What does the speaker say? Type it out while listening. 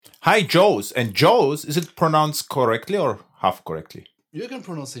Hi, Joes. And Joes, is it pronounced correctly or half correctly? You can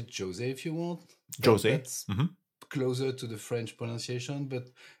pronounce it Jose if you want. Jose. That's closer to the French pronunciation,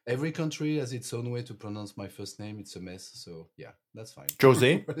 but every country has its own way to pronounce my first name. It's a mess, so yeah, that's fine.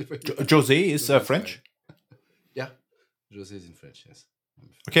 Jose. Jose is French. Fine. Yeah, Jose is in French. Yes.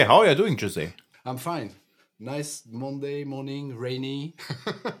 Okay, how are you doing, Jose? I'm fine. Nice Monday morning, rainy.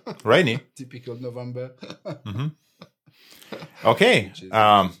 Rainy. Typical November. Okay.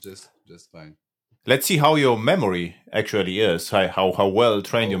 Just fine. Let's see how your memory actually is. How well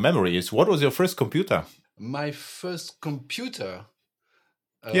trained your memory is. What was your first computer? My first computer.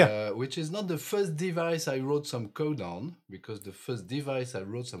 Yeah. Which is not the first device I wrote some code on, because the first device I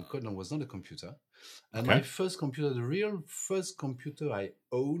wrote some code on was not a computer. And my first computer, the real first computer I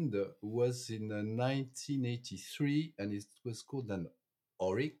owned, was in 1983, and it was called an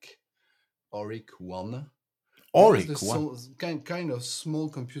Auric 1. Auric 1. Kind of small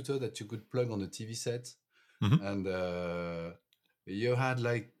computer that you could plug on a TV set. And you had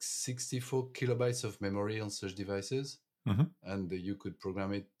like 64 kilobytes of memory on such devices. And you could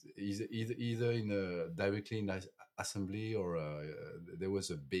program it either in directly in assembly, or there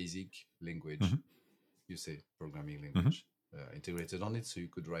was a basic language, you say programming language integrated on it, so you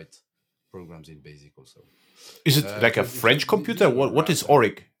could write programs in BASIC also. Is it like a French computer? What is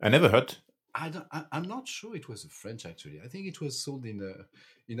Auric? I never heard. I'm not sure it was French actually. I think it was sold in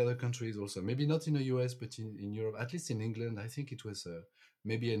other countries also. Maybe not in the US, but in Europe, at least in England. I think it was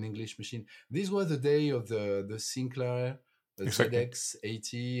maybe an English machine. These were the day of the Sinclair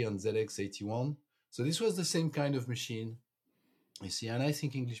ZX80 and ZX81. So this was the same kind of machine, you see. And I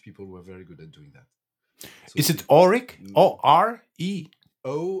think English people were very good at doing that. So is it Auric? O-R-E?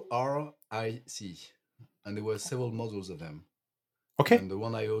 O-R-I-C. And there were several models of them. Okay. And the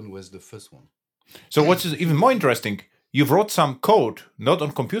one I owned was the first one. So what's even more interesting, you wrote some code, not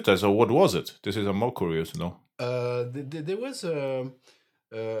on computers, or what was it? This is I'm more curious to know. There was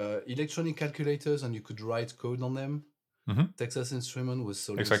electronic calculators, and you could write code on them. Texas Instruments was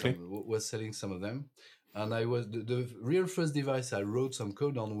selling some of them. And I was the real first device I wrote some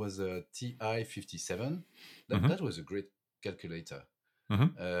code on was a TI-57. That was a great calculator.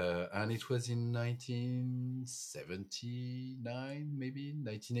 And it was in 1979, maybe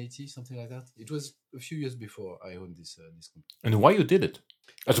 1980, something like that. It was a few years before I owned this computer. And why you did it?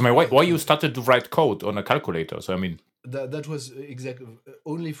 Why you started to write code on a calculator? So I mean, that was exactly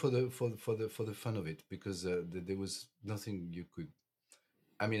only for the fun of it, because there was nothing you could.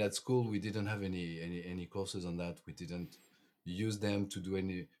 I mean, at school we didn't have any courses on that. We didn't use them to do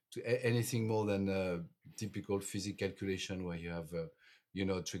anything more than typical physics calculation, where you have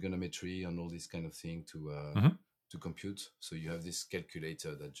trigonometry and all this kind of thing to compute. So you have this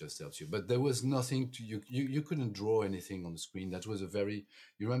calculator that just helps you, but there was nothing to you couldn't draw anything on the screen. That was you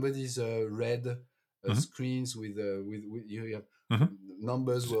remember these red screens with you have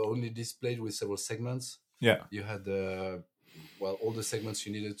numbers were only displayed with several segments. Yeah, you had all the segments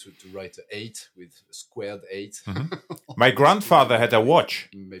you needed to write 8 with squared 8. My grandfather had a watch,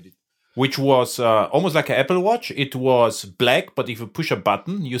 maybe, which was almost like an Apple Watch. It was black, but if you push a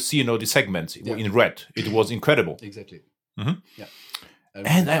button, you see the segments in red. It was incredible. Exactly. Yeah.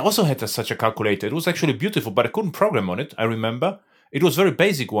 And I also had such a calculator. It was actually beautiful, but I couldn't program on it. I remember it was a very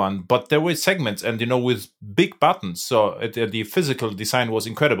basic one, but there were segments and with big buttons. So the physical design was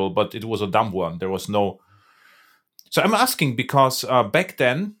incredible, but it was a dumb one. There was no. So I'm asking because back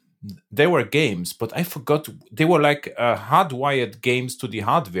then there were games, but I forgot they were like hardwired games to the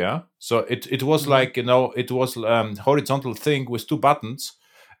hardware. So it was like it was horizontal thing with 2 buttons,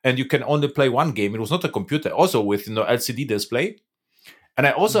 and you can only play one game. It was not a computer, also with LCD display. And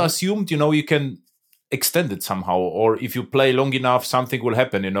I also assumed you can extend it somehow, or if you play long enough, something will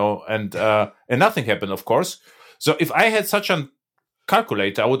happen, and nothing happened, of course. So if I had such a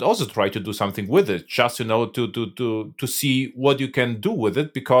calculator, I would also try to do something with it, just to see what you can do with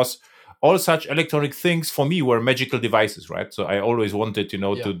it, because all such electronic things for me were magical devices, right? So I always wanted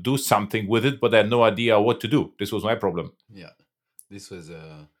to do something with it, but I had no idea what to do. This was my problem. Yeah, there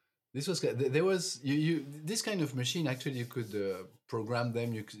was this kind of machine. Actually, you could program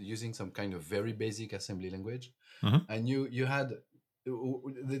them using some kind of very basic assembly language, and you had.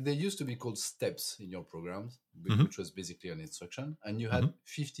 They used to be called steps in your programs, which was basically an instruction, and you had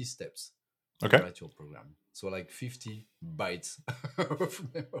 50 steps to write your program. So like 50 bytes of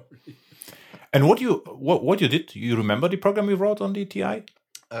memory. And what you did? You remember the program you wrote on the TI?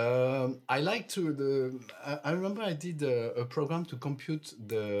 I like I remember I did a program to compute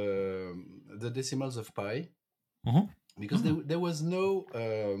the decimals of pi, because there was no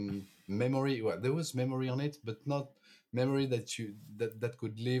memory. Well, there was memory on it, but not memory that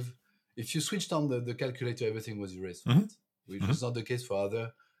could live. If you switched on the calculator, everything was erased from Mhm. it, which Mhm. was not the case for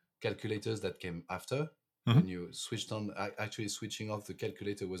other calculators that came after. Mhm. When you switched on, actually switching off the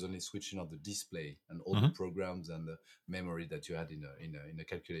calculator was only switching off the display, and all the Mhm. programs and the memory that you had in a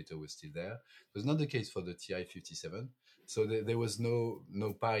calculator was still there. It was not the case for the TI-57. So there was no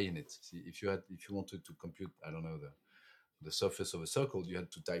pi in it. See, if you wanted to compute, I don't know, the surface of a circle, you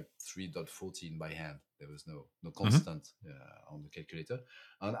had to type 3.14 by hand. There was no Mhm. constant on the calculator.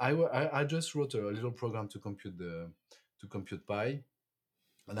 And I just wrote a little program to compute pi,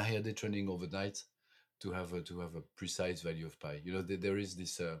 and I had it running overnight to have a precise value of pi. You know, there is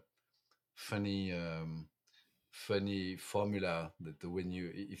this funny funny formula that when you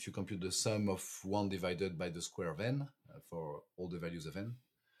if you compute the sum of 1 divided by the square of n for all the values of n,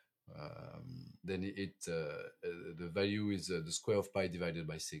 then the value is the square of pi divided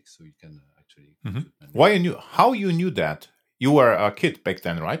by 6, so you can actually Mhm. compute manually. Why you knew? How you knew that? You were a kid back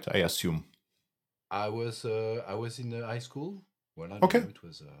then, right? I assume. I was in high school. Well, I don't Okay. know. It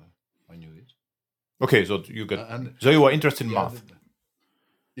was I knew it. Okay, so you get. And So you were interested in yeah, math.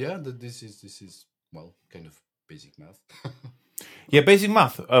 this is well, kind of basic math. Yeah, basic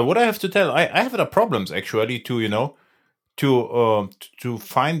math. What I have to tell, I have the problems actually to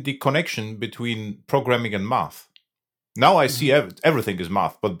find the connection between programming and math. Now I see everything is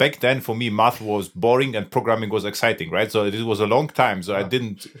math, but back then for me math was boring and programming was exciting, right? So it was a long time, so I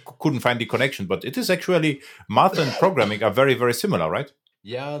couldn't find the connection. But it is actually math and programming are very very similar, right?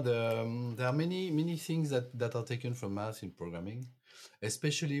 Yeah, there are many things that are taken from math in programming,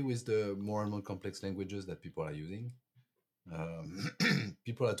 especially with the more and more complex languages that people are using.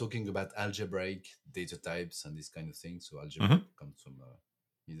 People are talking about algebraic data types and this kind of thing. So algebra Mm-hmm. comes from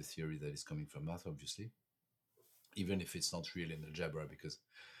is a theory that is coming from math, obviously, even if it's not really an algebra, because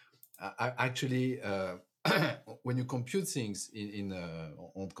actually when you compute things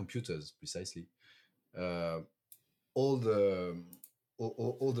on computers precisely, uh, all the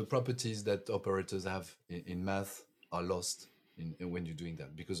all the properties that operators have in math are lost when you're doing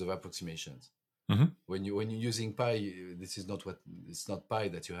that because of approximations. Mm-hmm. When you're using pi, this is not it's not pi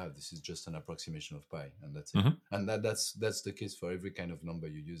that you have. This is just an approximation of pi, and that's it. Mm-hmm. And that's the case for every kind of number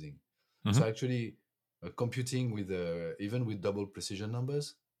you're using. Mm-hmm. So actually, computing with even with double precision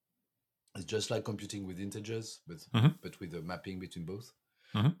numbers, it's just like computing with integers, Mm-hmm. but with a mapping between both.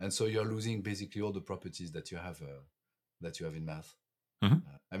 Mm-hmm. And so you're losing basically all the properties that you have in math. Mm-hmm.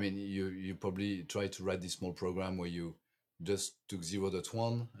 I mean, you probably try to write this small program where you just took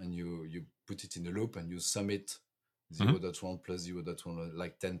 0.1 and you put it in a loop and you sum it Mm-hmm. 0.1 plus 0.1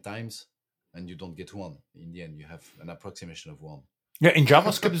 like 10 times, and you don't get 1. In the end, you have an approximation of 1. Yeah, in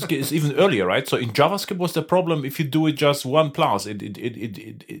JavaScript is even earlier, right? So in JavaScript was the problem if you do it just one plus, it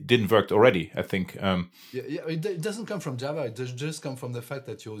didn't work already. I think. Yeah, it doesn't come from Java. It does just come from the fact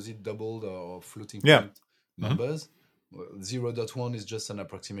that you use it doubled or floating Yeah. point numbers. 0.1 is just an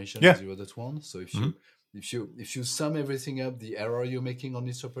approximation Yeah. of 0.1. So Mhm. if you sum everything up, the error you're making on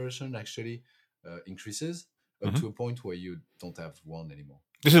this operation actually increases up Mhm. to a point where you don't have 1 anymore.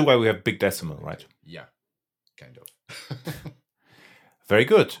 This is why we have big decimal, right? Yeah, kind of. Very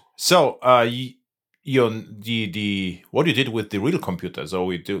good. So, the what you did with the real computer? So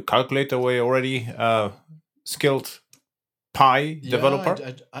we do calculator. Were you already skilled Pi developer?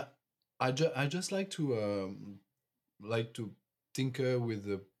 I just like to tinker with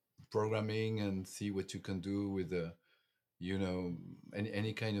the programming and see what you can do with the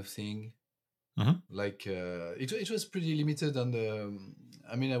any kind of thing. Mhm. Like it was pretty limited on the.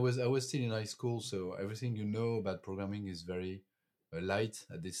 I mean, I was still in high school, so everything about programming is very light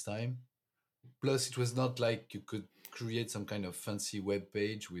at this time. Plus, it was not like you could create some kind of fancy web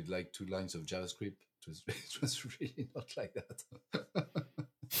page with like 2 lines of JavaScript. It was really not like that.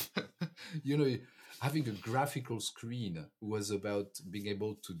 Having a graphical screen was about being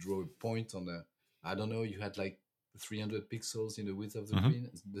able to draw a point on a. I don't know. You had like 300 pixels in the width of Mhm.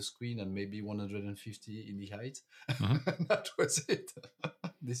 the screen, and maybe 150 in the height. Mhm. That was it.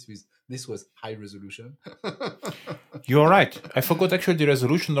 This was high resolution. You're right. I forgot actually the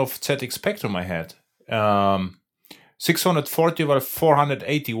resolution of ZX Spectrum I had. 640 or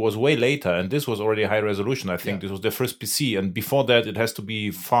 480 was way later, and this was already high resolution. I think Yeah. this was the first PC, and before that, it has to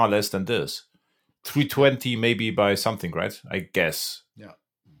be far less than this. 320 maybe by something, right? I guess. Yeah.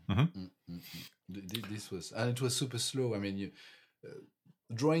 Mhm. This was, and it was super slow. I mean,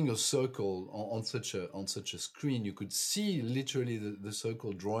 drawing a circle on such a screen, you could see literally the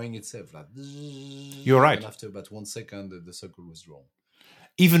circle drawing itself. Like, You're right. and after about 1 second, the circle was drawn.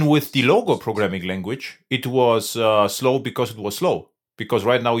 Even with the logo programming language, it was slow because it was slow. because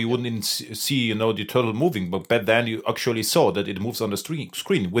right now you wouldn't even see the turtle moving, but back then you actually saw that it moves on the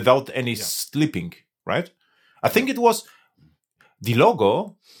screen without any slipping, right? I think it was the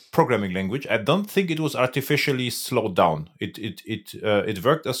logo programming language. I don't think it was artificially slowed down. It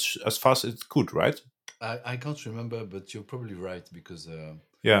worked as fast as it could, right? I can't remember, but you're probably right, because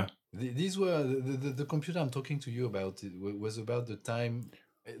these were the computer I'm talking to you about. It was about the time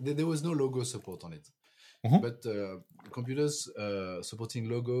there was no logo support on it, but computers supporting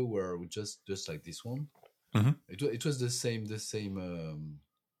logo were just like this one. It was the same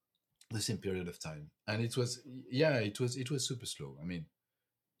period of time, and it was super slow. I mean,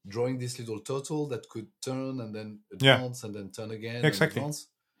 drawing this little turtle that could turn and then advance and then turn again and advance,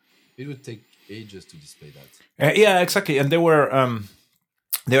 it would take ages to display that. Exactly. And there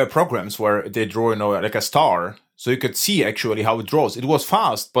were programs where they draw, like a star, so you could see actually how it draws. It was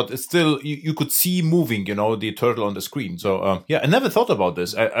fast, but it's still you could see moving, the turtle on the screen. So I never thought about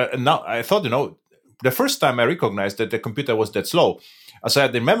this. I thought, the first time I recognized that the computer was that slow, as I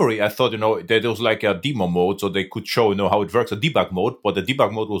had in memory, I thought, there was like a demo mode, so they could show, how it works, a debug mode, but the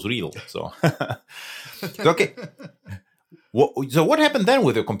debug mode was real. So, okay. So what happened then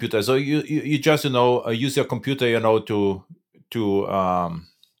with your computer? So you just, use your computer, to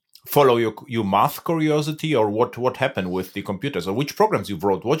follow your math curiosity, or what happened with the computer? So which programs you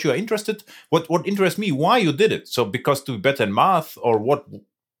wrote, what you are interested, what interests me, why you did it? So because to be better in math, or what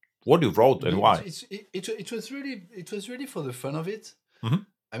you wrote and why? It was really for the fun of it.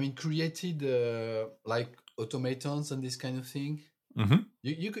 I mean, created like automatons and this kind of thing.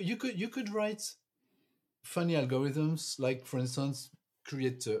 You could write funny algorithms, like, for instance,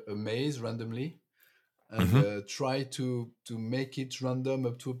 create a maze randomly and try to make it random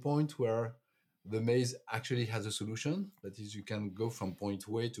up to a point where the maze actually has a solution. That is, you can go from point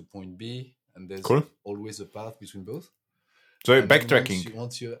A to point B, and there's always a path between both. So and backtracking.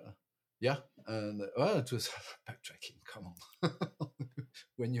 Once you and it was backtracking. Come on,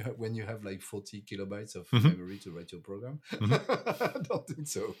 when you have like 40 kilobytes of memory to write your program, I don't think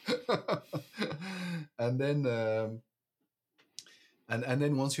so. And then and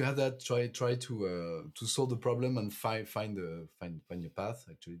then once you have that, try to solve the problem and find your path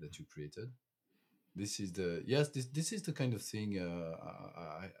actually that you created. This is the kind of thing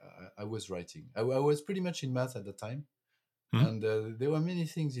I was writing. I was pretty much in math at the time. And there were many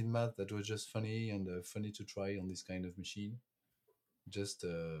things in math that were just funny and funny to try on this kind of machine. Just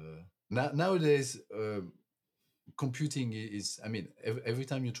nowadays, computing is. I mean, every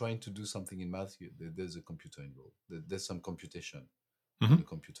time you're trying to do something in math, there's a computer involved. There's some computation on the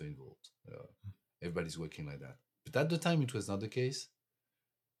computer involved. Everybody's working like that. But at the time, it was not the case.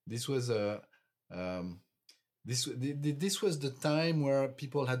 This was This was the time where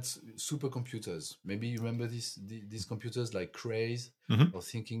people had supercomputers. Maybe you remember these computers like Craze or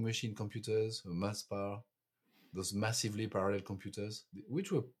Thinking Machine computers or MassPower, those massively parallel computers,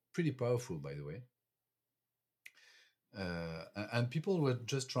 which were pretty powerful, by the way. And people were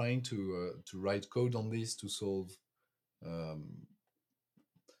just trying to write code on this to solve,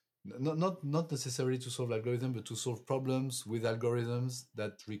 not necessarily to solve algorithms, but to solve problems with algorithms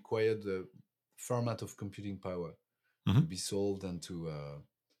that required a fair amount of computing power to be solved, and to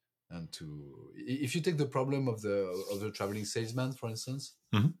if you take the problem of the traveling salesman, for instance,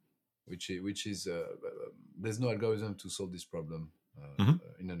 which is there's no algorithm to solve this problem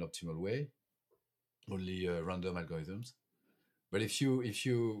in an optimal way, only random algorithms. But if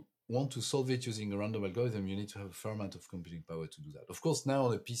you want to solve it using a random algorithm, you need to have a fair amount of computing power to do that. Of course, now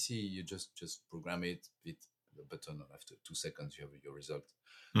on a PC, you just program it, hit the button, and after 2 seconds you have your result,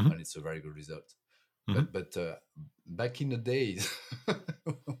 and it's a very good result. But back in the days,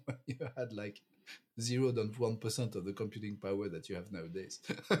 you had like 0.1% of the computing power that you have nowadays.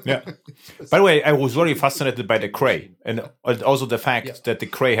 Yeah. By the way, I was very fascinated by the Cray, and also the fact that the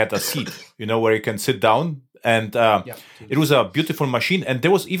Cray had a seat, where you can sit down. And it was a beautiful machine. And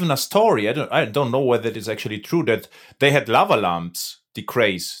there was even a story. I don't know whether it is actually true, that they had lava lamps, the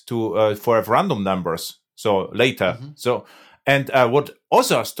Crays, for random numbers. So later. So. And what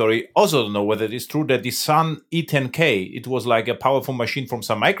also a story, also don't know whether it is true, that the Sun E10K, it was like a powerful machine from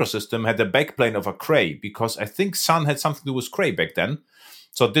some microsystem, had the backplane of a Cray, because I think Sun had something to do with Cray back then.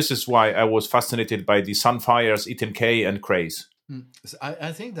 So this is why I was fascinated by the Sunfires, E10K, and Crays. So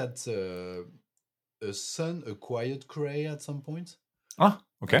I think that Sun acquired Cray at some point. Ah,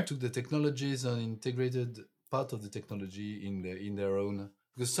 okay. Took the technologies and integrated part of the technology in their own.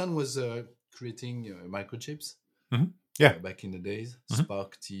 Because Sun was creating microchips. Back in the days,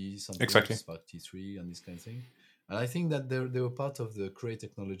 Spark T, something Spark T3, and this kind of thing. And I think that they were part of the Cray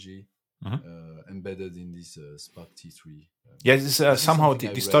technology embedded in this Spark T3. Yeah, this, This is somehow something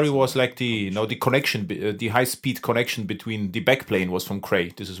I the read story was somewhere. like the connection, the high speed connection between the backplane was from Cray.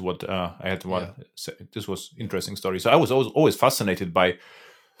 This is what I had one. This was interesting story. So I was always fascinated by.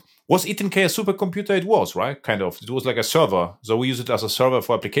 Was E10K a supercomputer? It was, right? Kind of. It was like a server. So we use it as a server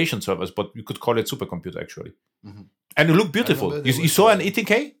for application servers, but you could call it supercomputer actually. Mhm. And it looked I remember beautiful. there You was saw an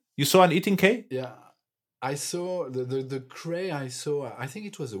E10K? You saw an E10K? yeah. I saw the Cray. I saw. I think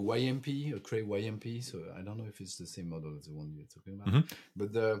it was a YMP, a Cray YMP. So I don't know if it's the same model as the one you're talking about. Mhm.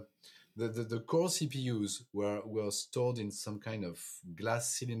 But the core CPUs were stored in some kind of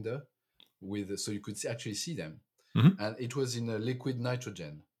glass cylinder with, so you could actually see them, Mhm. and it was in a liquid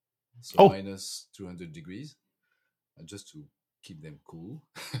nitrogen, so Oh. minus 200 degrees, just to keep them cool,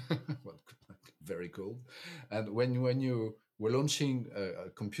 well, very cold. And when you were launching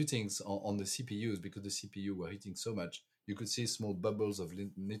computings on the CPUs, because the CPU were heating so much, you could see small bubbles of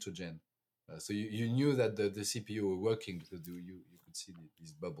nitrogen. So you knew that the CPU were working because you could see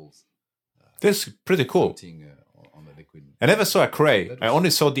these bubbles. That's pretty cool. Floating on the liquid. I never saw a Cray. That I was- only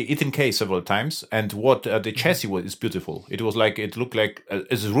saw the E10K several times, and what the chassis was is beautiful. It was like it looked like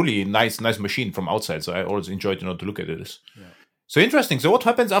it's a really nice machine from outside. So I always enjoyed to look at it. Yeah. So interesting. So what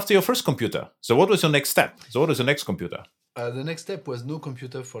happens after your first computer? So what was your next step? So what was your next computer? The next step was no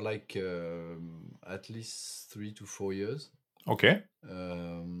computer for like at least 3 to 4 years. Okay.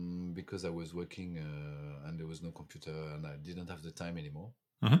 Because I was working and there was no computer and I didn't have the time anymore.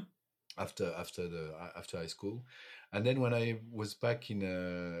 Mhm. After high school, and then when I was back in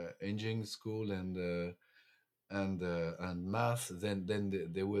engineering school and math, then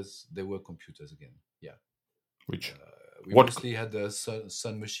there were computers again. Yeah. Which We What- mostly had the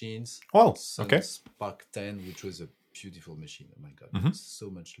Sun machines. Oh, Sun okay. Spark 10, which was a beautiful machine. Oh my god, Mhm. I so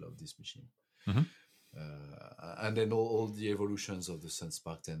much love this machine. Mhm. And then all the evolutions of the Sun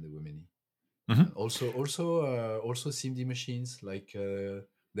Spark 10, there were many. Mhm. Also CMD machines. Like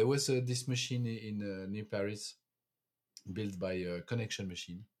there was this machine in near Paris, built by Connection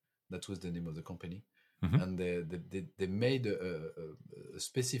Machine. That was the name of the company. Mhm. And they made a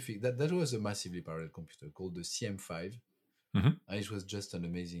specific, that was a massively parallel computer called the CM5. Mhm. And it was just an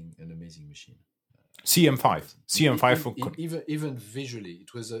amazing machine. CM5. CM5 for Even visually,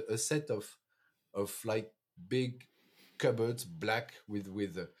 it was a set of like big cupboards, black with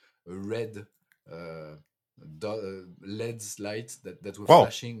a red LEDs light that were Wow.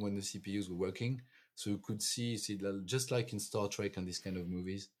 flashing when the CPUs were working, so you could see just like in Star Trek and these kind of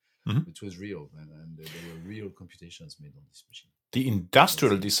movies. Mhm. It was real, and there were real computations made on this machine. The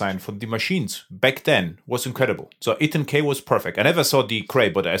industrial design for the machines back then was incredible. So E10K was perfect. I never saw the Cray,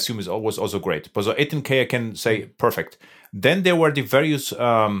 but I assume it was also great. But so E10K, I can say perfect. Then there were the various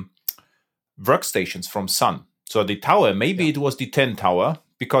workstations from Sun. So the tower, maybe it was the 10 tower,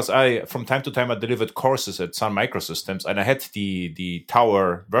 because from time to time, I delivered courses at Sun Microsystems, and I had the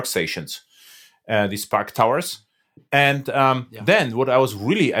tower workstations, the Spark towers. And then what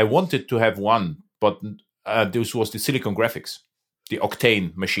I wanted to have one, but this was the Silicon Graphics, the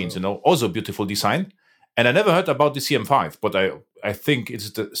Octane machines, also beautiful design. And I never heard about the CM5, but I think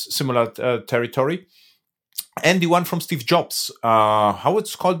it's the similar territory. And the one from Steve Jobs, how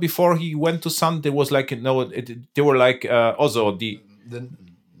it's called before he went to Sun, there was like, they were like also the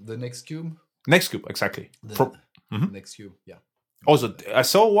Next Cube. Next Cube, exactly. Next Cube, yeah. Also, I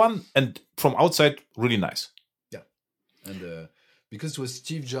saw one, and from outside, really nice. Yeah, and because it was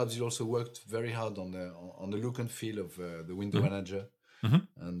Steve Jobs, he also worked very hard on the look and feel of the window manager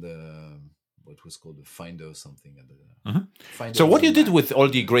and what was called the Finder or something. Finder. So, what you did with all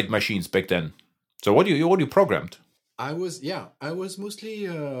the great machines back then? So, what you programmed? I was mostly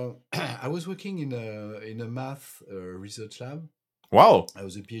I was working in a math research lab. Wow! I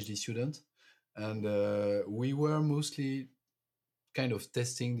was a PhD student, and we were mostly kind of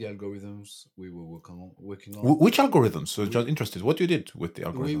testing the algorithms we were working on. Which algorithms? So, just interested. What you did with the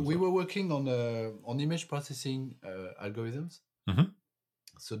algorithms? We were working on image processing algorithms. Mm-hmm.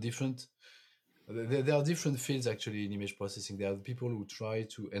 So there are different fields actually in image processing. There are people who try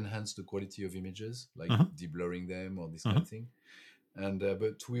to enhance the quality of images, like deblurring them or this kind of thing. And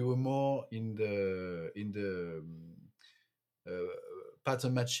but we were more in the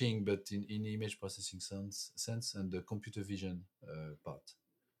pattern matching, but in image processing sense and the computer vision part.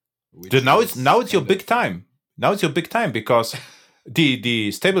 Now it's your big time. Now it's your big time because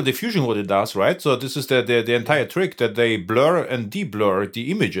the stable diffusion, what it does, right? So this is the entire trick that they blur and de-blur the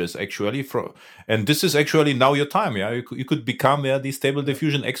images actually and this is actually now your time. Yeah, you could become the stable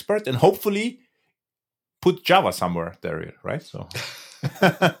diffusion expert and hopefully put Java somewhere there, right? So.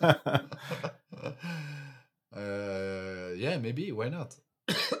 Yeah, maybe. Why not?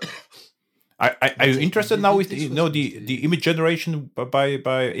 Are you interested now with this was the image generation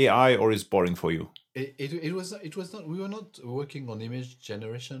by AI, or is boring for you? it was not, we were not working on image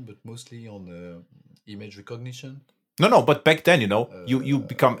generation, but mostly on image recognition. No, but back then, you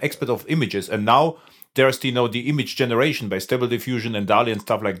become expert of images, and now there's the image generation by Stable Diffusion and DALL-E and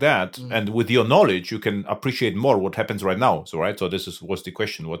stuff like that. And with your knowledge, you can appreciate more what happens right now. So, right. So was the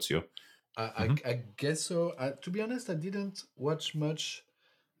question. What's your? I guess so. To be honest, I didn't watch much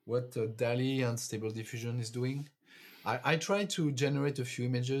what DALL-E and Stable Diffusion is doing. I tried to generate a few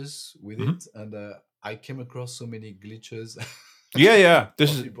images with it, and I came across so many glitches. Yeah.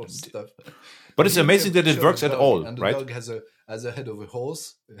 This is stuff. But it's amazing that it works at all, and the right? dog has a head of a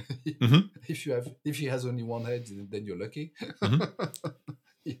horse. If he has only one head, then you're lucky.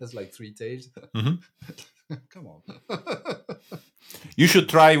 He has like 3 tails. Come on. You should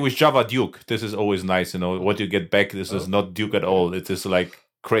try with Java Duke. This is always nice. What you get back. This is not Duke at all. It is like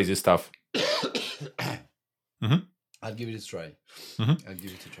crazy stuff. I'll give it a try. I'll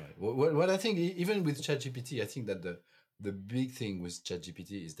give it a try. What I think, even with ChatGPT, I think that the big thing with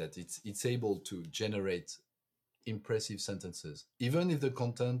ChatGPT is that it's able to generate impressive sentences, even if the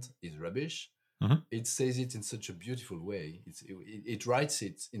content is rubbish. It says it in such a beautiful way. It writes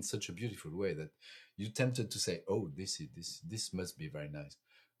it in such a beautiful way that you're tempted to say, "Oh, this must be very nice.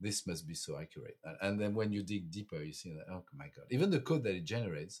 This must be so accurate." And then when you dig deeper, you see that, oh my god! Even the code that it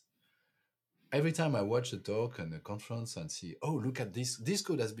generates. Every time I watch a talk and a conference and see, oh, look at this. This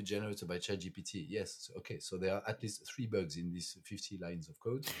code has been generated by ChatGPT. Yes, okay. So there are at least 3 bugs in these 50 lines of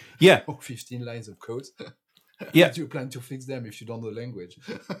code. Yeah, or 15 lines of code. Yeah. How do you plan to fix them if you don't know the language?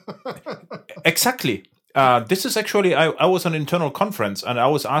 Exactly. This is actually, I was on an internal conference and I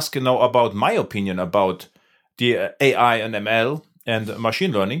was asking now about my opinion about the AI and ML and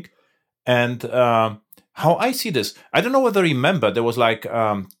machine learning and how I see this. I don't know whether you remember, there was like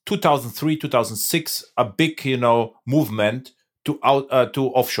 2003, 2006, a big, movement to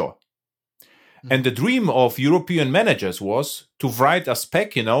offshore. And the dream of European managers was to write a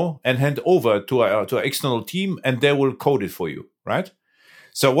spec, and hand over to an external team, and they will code it for you, right?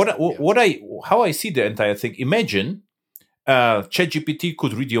 So how I see the entire thing. Imagine ChatGPT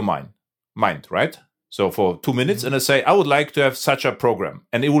could read your mind, right? So for 2 minutes, and I say, I would like to have such a program,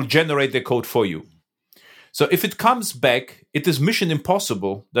 and it will generate the code for you. So if it comes back, it is mission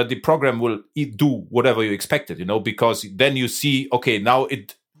impossible that the program will do whatever you expected, because then you see, okay, now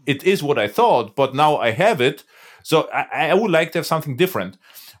it is what I thought, but now I have it. So I would like to have something different.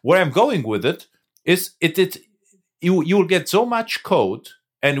 Where I'm going with it is you will get so much code,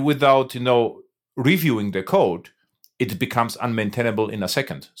 and without reviewing the code, it becomes unmaintainable in a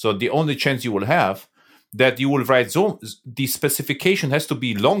second. So the only chance you will have that you will write the specification has to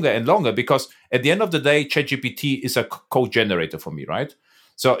be longer and longer, because at the end of the day, ChatGPT is a code generator for me, right?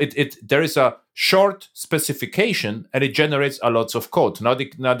 So there is a short specification and it generates a lots of code. Now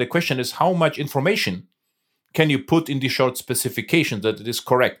the question is, how much information can you put in the short specification that it is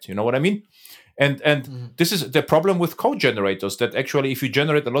correct? You know what I mean? And this is the problem with code generators, that actually if you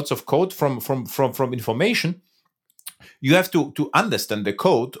generate a lots of code from information, you have to understand the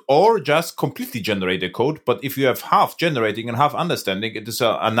code or just completely generate the code. But if you have half generating and half understanding, it is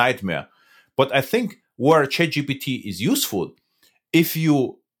a nightmare. But I think where ChatGPT is useful, if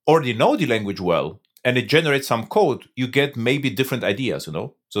you already know the language well and it generates some code, you get maybe different ideas,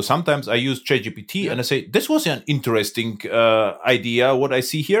 So sometimes I use ChatGPT and I say, this was an interesting idea, what I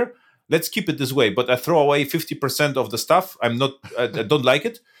see here. Let's keep it this way. But I throw away 50% of the stuff. I don't like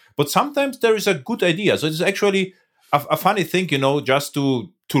it. But sometimes there is a good idea. So it's actually a funny thing, just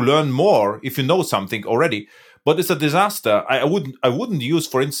to learn more if you know something already. But it's a disaster. I wouldn't use,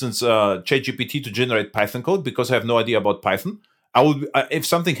 for instance, ChatGPT to generate Python code, because I have no idea about Python. If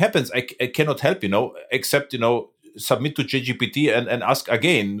something happens, I cannot help, except, submit to ChatGPT and ask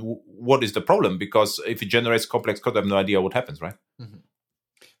again, what is the problem? Because if it generates complex code, I have no idea what happens, right? Mm-hmm.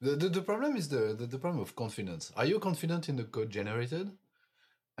 The problem is the problem of confidence. Are you confident in the code generated?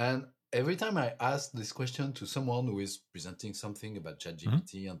 And every time I ask this question to someone who is presenting something about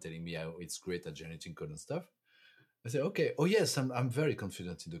ChatGPT and telling me how it's great at generating code and stuff, I say, okay, oh yes, I'm very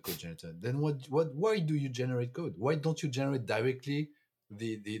confident in the code generator. Then why do you generate code? Why don't you generate directly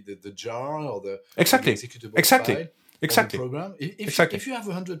the jar or the executable file or the program? If you have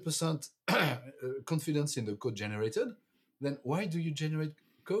 100% confidence in the code generated, then why do you generate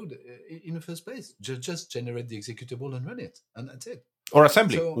code in the first place? Just generate the executable and run it, and that's it. Or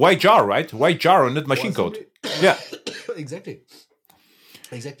assembly. So, why jar, right? Why jar and not machine code? Yeah, exactly.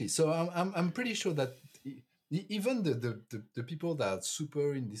 So I'm pretty sure that even the people that are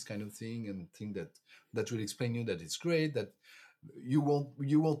super in this kind of thing and think that will explain you that it's great, that you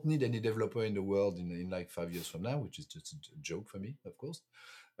won't need any developer in the world in like 5 years from now, which is just a joke for me, of course.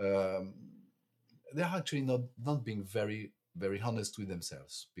 Um, they're actually not being very very honest with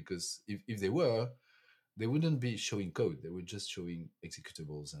themselves, because if they were, they wouldn't be showing code. They were just showing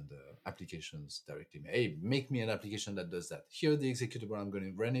executables and applications directly. Hey, make me an application that does that. Here, the executable, I'm going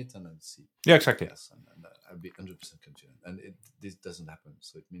to run it and then see. Yeah, exactly. Yes, and I'll be 100% confident. And this doesn't happen.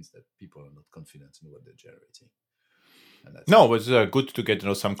 So it means that people are not confident in what they're generating. No, it's good to get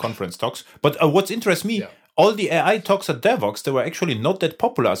some conference talks. But what interests me, all the AI talks at Devoxx, they were actually not that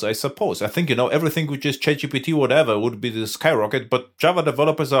popular, as I suppose. I think, everything which is ChatGPT, whatever, would be the skyrocket. But Java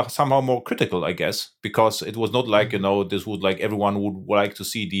developers are somehow more critical, I guess, because it was not like, this would like everyone would like to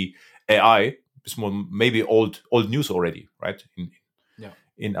see the AI. It's more maybe old news already, right?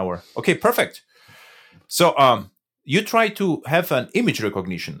 In our... Okay, perfect. So, you try to have an image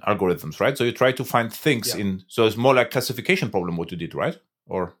recognition algorithms, right? So you try to find things so it's more like classification problem what you did, right?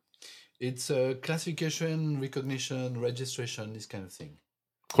 Or it's classification, recognition, registration, this kind of thing.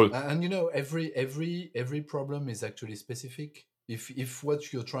 Cool. And every problem is actually specific. If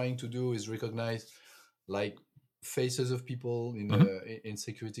what you're trying to do is recognize like faces of people in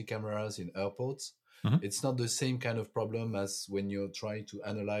security cameras in airports, it's not the same kind of problem as when you're trying to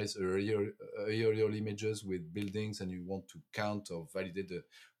analyze aerial images with buildings and you want to count or validate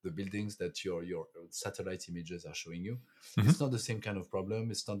the buildings that your satellite images are showing you. It's not the same kind of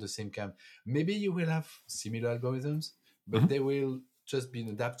problem. It's not the same Maybe you will have similar algorithms, but they will just be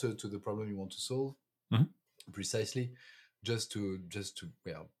adapted to the problem you want to solve precisely, just to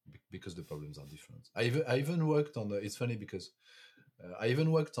because the problems are different. I even worked on it's funny because I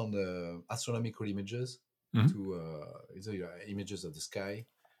even worked on the astronomical images to images of the sky,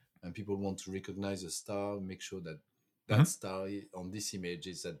 and people want to recognize a star, make sure that star on this image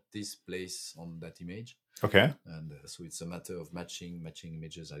is at this place on that image. Okay. And so it's a matter of matching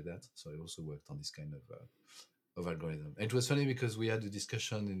images like that. So I also worked on this kind of algorithm. And it was funny because we had a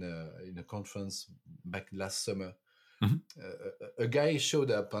discussion in a conference back last summer. A guy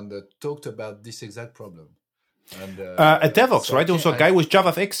showed up and talked about this exact problem. And at Devoxx, so right? There was a guy with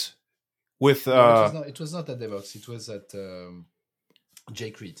JavaFX with. It was not at Devoxx. It was at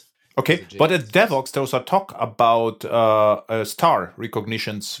jQuery. Okay, but at Devoxx there was a talk about star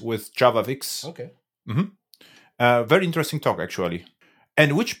recognitions with JavaFX. Okay. Very interesting talk, actually.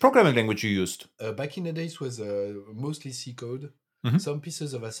 And which programming language you used? Back in the days, it was mostly C code, some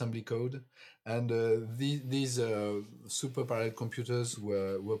pieces of assembly code, and these super parallel computers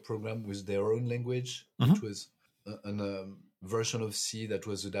were programmed with their own language, which was a version of C that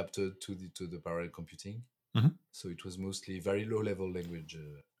was adapted to the parallel computing. So it was mostly very low level language.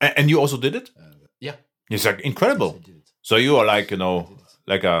 And you also did it? Yeah. It's like incredible. Yes, I did it. So you are like,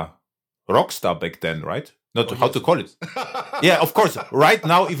 like a rock star back then, right? How to call it. Yeah, of course. Right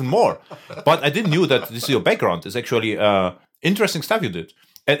now, even more. But I didn't know that this is your background. It's actually interesting stuff you did.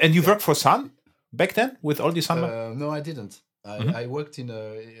 And you worked for Sun back then with all these Sun? No, I didn't. I worked in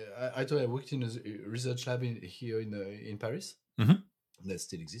I worked in a research lab here in Paris. That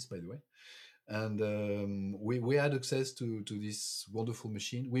still exists, by the way. And we had access to this wonderful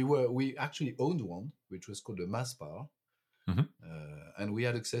machine. We actually owned one, which was called a MassPar. And we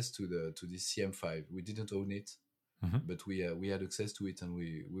had access to this CM5. We didn't own it, but we had access to it, and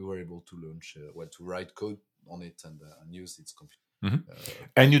we were able to launch to write code on it and use its computer.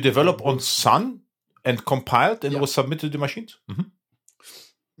 And you developed on Sun and compiled and was submitted to the machines.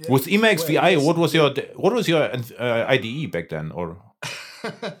 Yeah. With Emacs VI, yes. What was your IDE back then, or?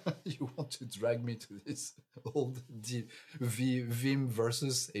 You want to drag me to this old Vim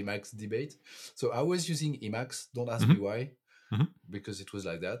versus Emacs debate? So I was using Emacs. Don't ask me why, because it was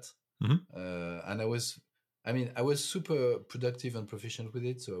like that. And I was super productive and proficient with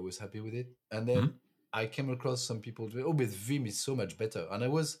it, so I was happy with it. And then I came across some people with Vim is so much better. And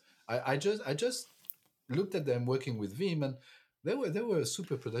I just looked at them working with Vim, and they were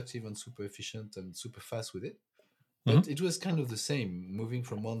super productive and super efficient and super fast with it. But it was kind of the same. Moving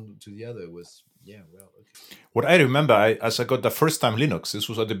from one to the other was, okay. What I remember, as I got the first time Linux, this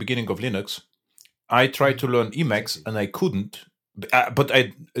was at the beginning of Linux, I tried to learn Emacs and I couldn't. But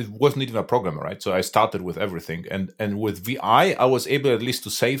it wasn't even a programmer, right? So I started with everything. And with VI, I was able at least to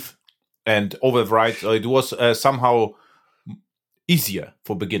save and overwrite. It was somehow easier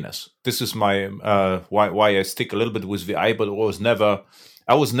for beginners. This is my why I stick a little bit with VI, but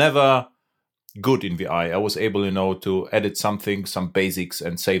I was never good in VI. I was able, to edit something, some basics,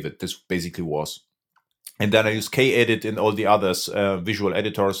 and save it. This basically was. And then I used Kedit and all the others, visual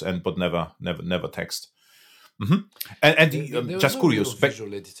editors, but never text. And there just was curious, no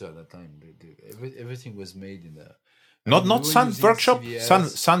visual editor at that time. Everything was made Not We were Sun using Workshop,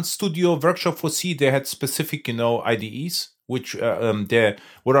 CVS. Sun Studio Workshop for C. They had specific, IDEs, which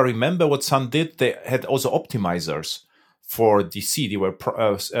what I remember what Sun did, they had also optimizers for the C. They were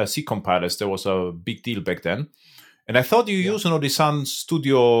C compilers. There was a big deal back then. And I thought you Yeah. used, the Sun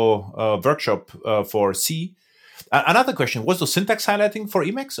Studio Workshop for C. Another question: was the syntax highlighting for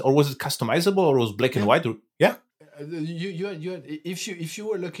Emacs, or was it customizable, or was black and white? Yeah. If you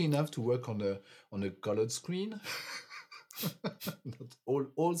were lucky enough to work on a colored screen, not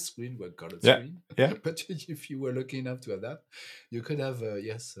all screen were colored screen. Yeah. But if you were lucky enough to have that, you could have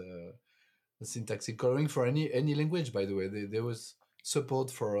syntactic coloring for any language. By the way, there was support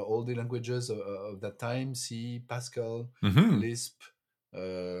for all the languages of that time: C, Pascal, Lisp,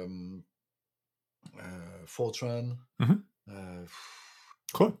 Fortran.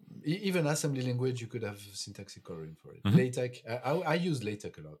 Cool. Even assembly language, you could have syntactic coloring for it. LaTeX. I use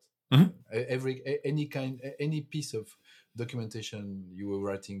LaTeX a lot. Any piece of documentation you were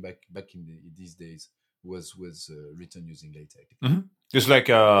writing back in these days was written using LaTeX. Just like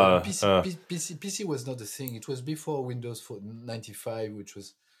PC was not a thing. It was before Windows 95, which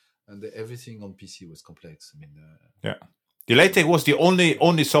was, and everything on PC was complex. I mean, the LaTeX was the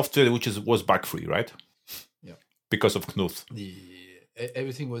only software which was bug free, right? Yeah, because of Knuth.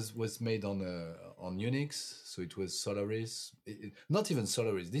 Everything was made on Unix, so it was Solaris. Not even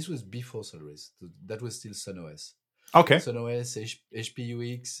Solaris. This was before Solaris. That was still SunOS. Okay. SunOS,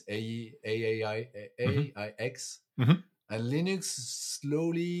 HPUX, AIX, and Linux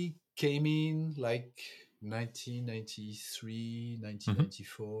slowly came in like 1993,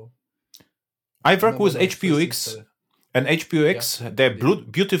 1994. I work with HPUX. And HPUX, their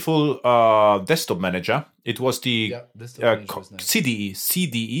beautiful desktop manager. It was the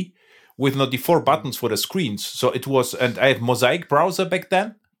CDE with the 4 buttons for the screens. So it was, and I had Mosaic browser back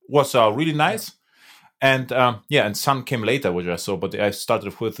then. Was really nice. And and Sun came later, which I saw. But I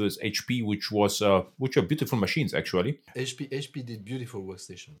started with HP, which are beautiful machines actually. HP did beautiful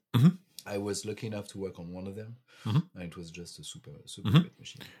workstation. I was lucky enough to work on one of them, and it was just a super great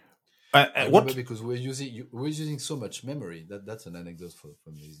machine. Because we're using so much memory. That's an anecdote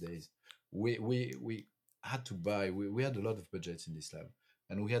from these days. We had to buy. We had a lot of budget in this lab,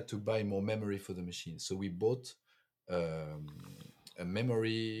 and we had to buy more memory for the machine. So we bought a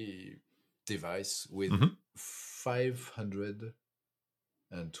memory device with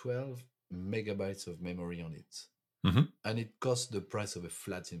 512 megabytes of memory on it, and it cost the price of a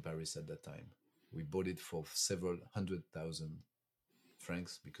flat in Paris at that time. We bought it for several 100,000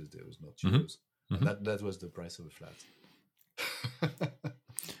 francs because there was not euros. And that was the price of a flat.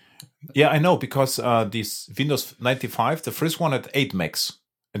 Yeah, I know, because this Windows 95, the first one had 8 megs,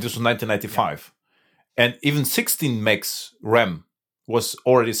 and this was 1995. And even 16 megs RAM was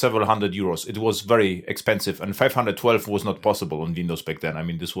already several hundred euros. It was very expensive, and 512 was not possible on Windows back then. I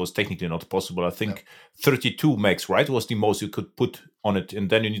mean, this was technically not possible. I think 32 megs, right, was the most you could put on it, and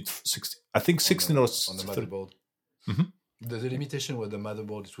then you need 16 on the motherboard. The limitation with the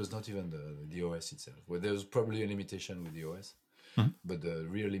motherboard, it was not even the OS itself. Well, there was probably a limitation with the OS, but the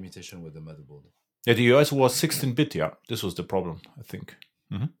real limitation was the motherboard. Yeah, the OS was 16-bit. Yeah, this was the problem, I think.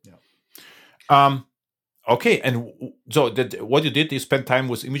 Okay, and so what you did is spend time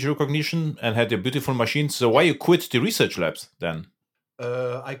with image recognition and had a beautiful machine. So why you quit the research labs then?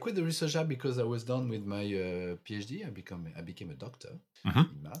 I quit the research lab because I was done with my PhD. I became a doctor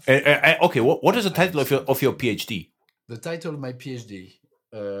in math. Okay, what is the title of your PhD? The title of my PhD.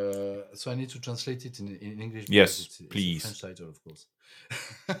 So I need to translate it in English. Yes, It's please. a French title, of course.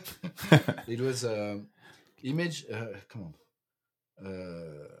 It was image. Come on.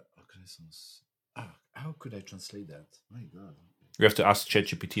 How could I translate that? My God. You have to ask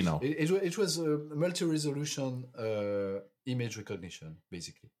ChatGPT now. It was multi-resolution image recognition,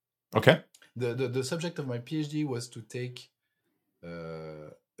 basically. Okay. The subject of my PhD was to take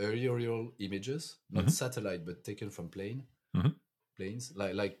aerial images, not satellite, but taken from planes,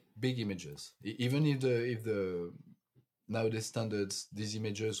 like big images. Even if the nowadays standards, these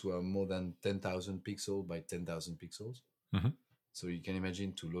images were more than 10,000 pixels by 10,000 pixels. So you can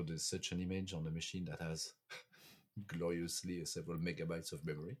imagine to load such an image on a machine that has gloriously several megabytes of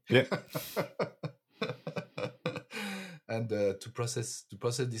memory. Yeah. And to process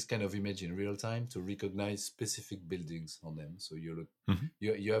this kind of image in real time, to recognize specific buildings on them. So you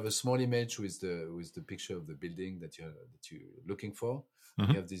have a small image with the picture of the building that you're looking for.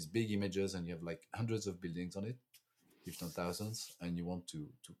 You have these big images, and you have like hundreds of buildings on it, if not thousands, and you want to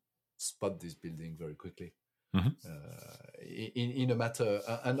spot this building very quickly. In a matter,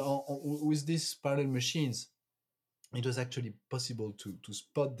 and with these parallel machines, it was actually possible to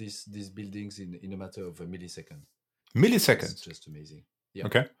spot these buildings in a matter of a millisecond. Milliseconds. It's just amazing. Yeah.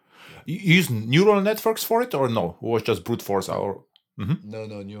 Okay. You use neural networks for it or no? Or was just brute force? Or No,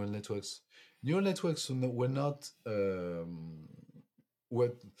 neural networks. Neural networks were not.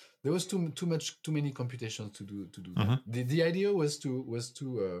 What there was too many computations to do that. The idea was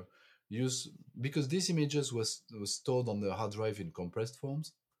to use, because these images was stored on the hard drive in compressed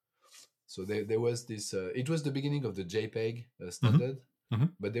forms. So there was this. It was the beginning of the JPEG standard,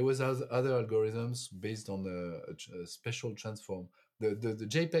 but there was other algorithms based on a special transform. The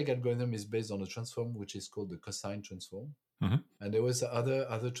JPEG algorithm is based on a transform which is called the cosine transform, and there was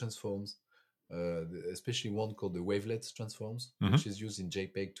other transforms, especially one called the wavelet transforms, which is used in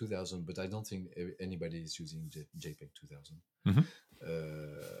JPEG 2000, but I don't think anybody is using JPEG 2000.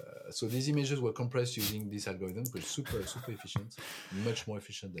 So these images were compressed using this algorithm, which is super efficient, much more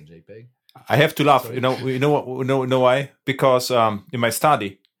efficient than JPEG. I have to laugh. Sorry? You know why? Because in my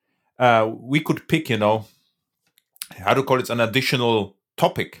study, we could pick, how to call it, an additional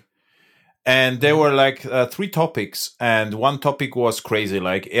topic. And there were like 3 topics, and one topic was crazy,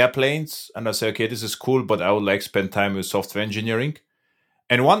 like airplanes. And I said, okay, this is cool, but I would like spend time with software engineering.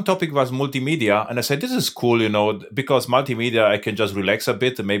 And one topic was multimedia, and I said, this is cool, because multimedia, I can just relax a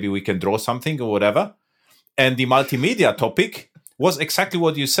bit, and maybe we can draw something or whatever. And the multimedia topic was exactly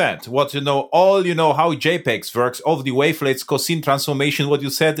what you said. What, all, how JPEGs works, all the wavelets, cosine transformation, what you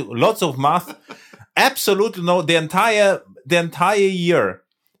said, lots of math. Absolutely no, the entire year,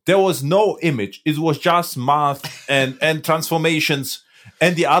 there was no image. It was just math and transformations,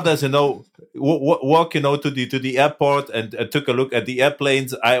 and the others, walk, to the airport and took a look at the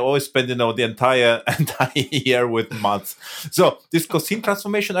airplanes. I always spent, the entire year with maths. So this cosine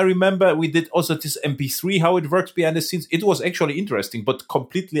transformation, I remember we did also this MP3, how it works behind the scenes. It was actually interesting, but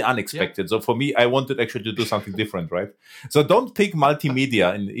completely unexpected. Yeah. So for me, I wanted actually to do something different, right? So don't pick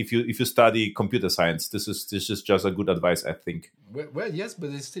multimedia, and if you study computer science, this is just a good advice, I think. Well, yes, but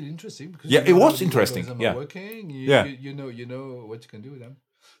it's still interesting because it was interesting. Yeah, working. You know what you can do with them.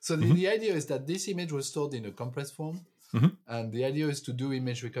 So the idea is that this image was stored in a compressed form, and the idea is to do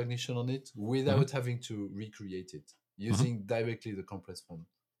image recognition on it without having to recreate it, using directly the compressed form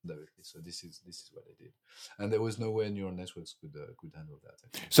directly. So this is what I did, and there was no way neural networks could handle that.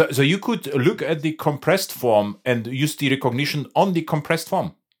 Actually. So you could look at the compressed form and use the recognition on the compressed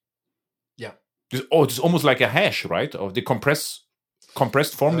form. Yeah. It's almost like a hash, right? Of the compressed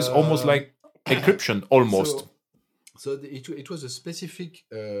form is almost like encryption, almost. So it was a specific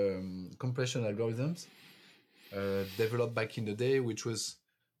compression algorithms developed back in the day, which was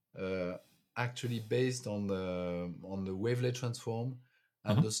actually based on the wavelet transform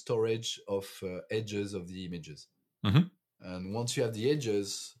and the storage of edges of the images. And once you have the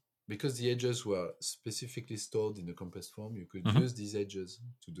edges, because the edges were specifically stored in the compressed form, you could use these edges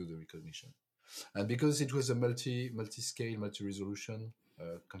to do the recognition. And because it was a multi-scale, multi-resolution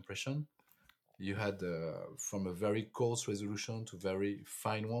compression, you had from a very coarse resolution to very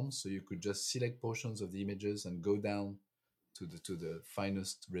fine ones, so you could just select portions of the images and go down to the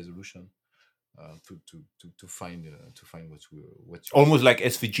finest resolution to find what almost like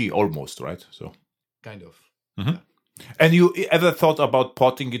SVG, almost, right? So kind of. Yeah. And you ever thought about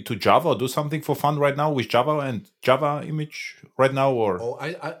porting it to Java or do something for fun right now with Java and Java image right now? Or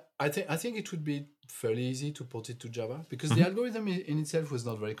I think it would be fairly easy to port it to Java because the algorithm in itself was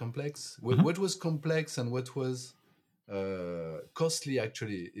not very complex. What was complex and what was costly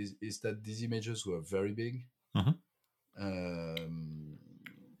actually is that these images were very big, and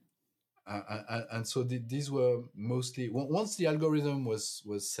so these were mostly once the algorithm was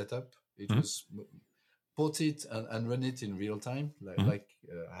set up, it was port it and run it in real time, like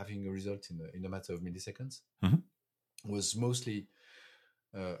having a result in a matter of milliseconds. Was mostly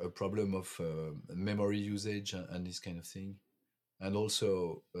a problem of memory usage and this kind of thing, and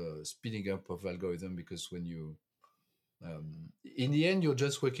also speeding up of algorithm, because when you in the end you're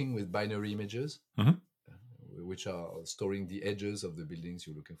just working with binary images, which are storing the edges of the buildings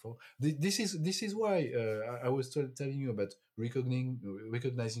you're looking for. This is why I was telling you about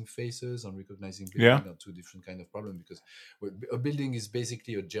recognizing faces and recognizing buildings are two different kind of problem, because a building is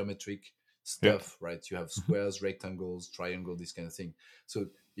basically a geometric stuff, right? You have squares, rectangles, triangle, this kind of thing. So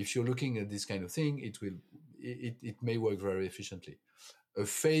if you're looking at this kind of thing, it may work very efficiently. A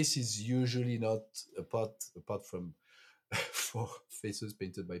face is usually not apart from for faces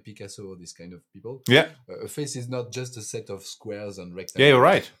painted by Picasso or this kind of people. A face is not just a set of squares and rectangles. Yeah, you're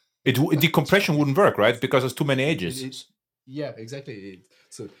right. The compression wouldn't work, right? Because there's too many edges. Yeah, exactly.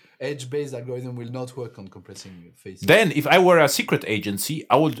 So edge-based algorithm will not work on compressing faces. Then, if I were a secret agency,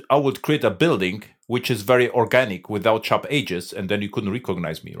 I would create a building which is very organic without sharp edges, and then you couldn't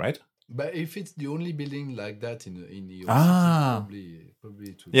recognize me, right? But if it's the only building like that in your Ah, city, probably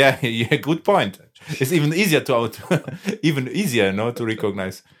it would yeah, be yeah. Good point. difficult actually. It's even easier even easier, no, to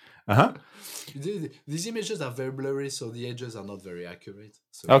recognize. Uh huh. These images are very blurry, so the edges are not very accurate.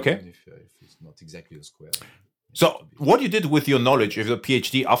 So Okay. even if it's not exactly a square, it So, will be what you did with your knowledge of yes. the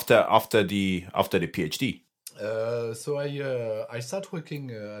PhD after the PhD? So I started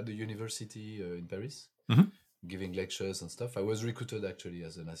working at the university in Paris, Hmm. giving lectures and stuff. I was recruited actually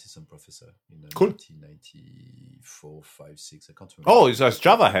as an assistant professor in Cool. 1994, 5, 6. I can't remember Oh, it's as exactly.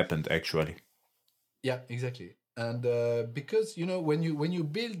 Java happened actually. Yeah, exactly. And because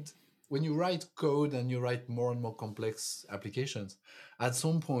when you write code and you write more and more complex applications, at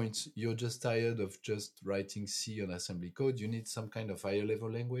some point you're just tired of just writing C and assembly code. You need some kind of higher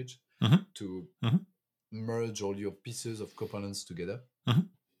level language Hmm. to Hmm. merge all your pieces of components together. Hmm.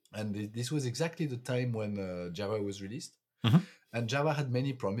 And this was exactly the time when Java was released. Hmm. And Java had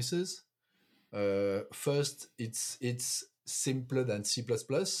many promises. First, it's simpler than C++,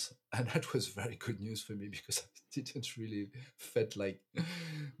 and that was very good news for me because I didn't really felt like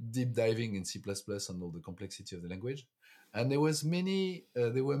deep diving in C++ and all the complexity of the language. And there were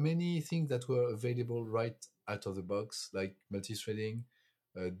many things that were available right out of the box, like multi-threading,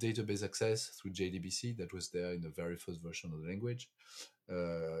 database access through JDBC that was there in the very first version of the language,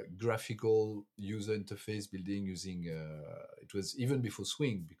 graphical user interface building using it was even before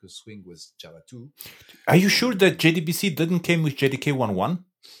Swing because Swing was Java 2. Are you And sure that JDBC didn't came with JDK 1.1?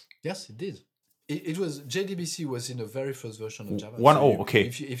 yes, it did. It was JDBC was in the very first version of Java. So 1.0, you okay.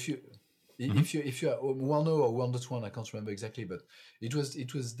 Hmm. if you are 1.0 or 1.1, I can't remember exactly, but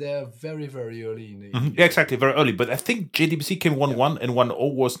it was there very very early in Hmm. the Yeah, exactly, ecosystem. very early. But I think JDBC came Yeah, 1.1 and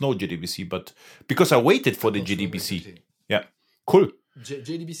 1.0 was no JDBC. But because I waited I for the can't remember JDBC. exactly. Yeah, cool.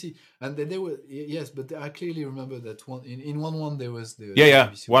 JDBC, and then they were yes, but I clearly remember that one in 1.1 there was the Yeah, yeah.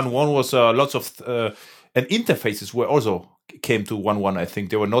 JDBC was there. 1.1 was lots of and interfaces were also came to 1.1. I think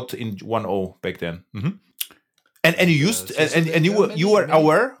they were not in 1.0 back then. Hmm. And you And used so and you there are were many many.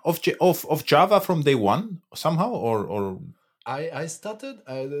 aware of of Java from day one somehow or. I started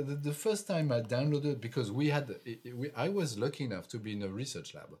the first time I downloaded because I was lucky enough to be in a research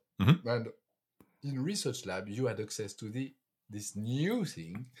lab, Hmm. and in research lab you had access to this new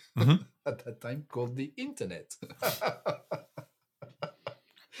thing Hmm. at that time called the internet.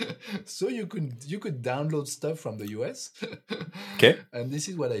 So you could download stuff from the US, Okay. and this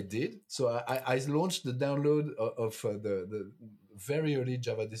is what I did. So I launched the download of the very early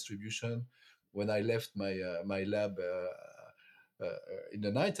Java distribution when I left my lab in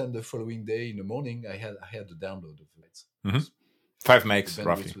the night, and the following day in the morning I had the download of it Hmm. because 5 the megs bandwidth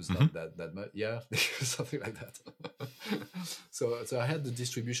roughly. was Hmm. not that much. Yeah, something like that. So I had the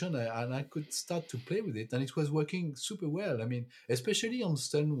distribution and I could start to play with it, and it was working super well. I mean, especially on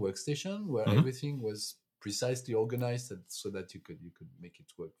Stern workstation where Hmm. everything was precisely organized so that you could make it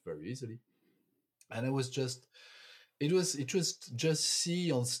work very easily. And it was just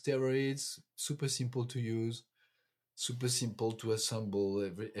C on steroids, super simple to use, super simple to assemble.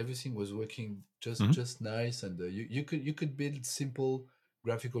 Everything was working Hmm. just nice, and you could build simple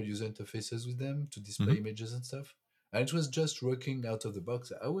graphical user interfaces with them to display Hmm. images and stuff. And it was just working out of the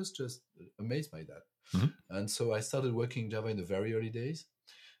box. I was just amazed by that. Hmm. And so I started working Java in the very early days.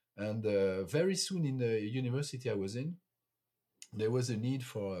 And very soon in the university I was in, there was a need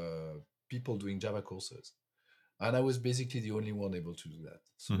for people doing Java courses, and I was basically the only one able to do that.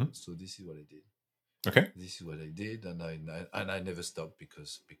 Hmm. So this is what I did. Okay. This is what I did, and I never stopped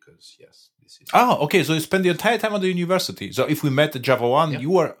because yes, this is Ah, okay. So you spent the entire time at the university. So if we met at Java 1, yeah,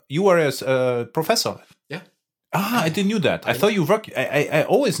 you were as a professor. yeah. Ah, I didn't knew that. I I thought you work. I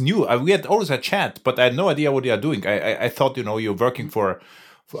always knew. We had always a chat, but I had no idea what you are doing. I thought you're working for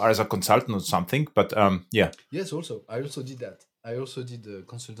as a consultant or something. But yeah. yes. Also, I also did that. I also did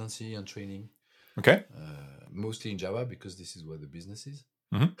consultancy and training, Okay. mostly in Java because this is where the business is.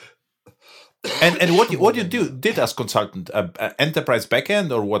 Hmm. And what More you than did as consultant, enterprise backend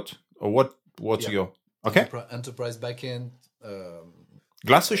what's yeah, your okay enterprise backend.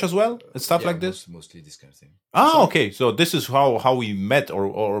 Glassfish as well and stuff Yeah, like this. mostly this kind of thing. Ah, Sorry. okay. So this is how we met,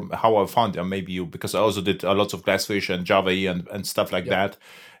 or how I found maybe you, because I also did a lot of Glassfish and Java E and stuff like Yeah, that.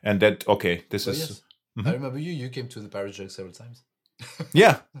 And that okay, this but is yes, I mhm. remember you came to the Paris Jug several times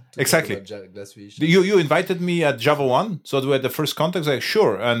Yeah, to talk exactly. about Glassfish You invited me at Java 1, so we had the first contacts. Like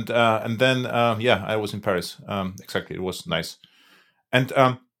sure, and then yeah, I was in Paris. Exactly, it was nice. And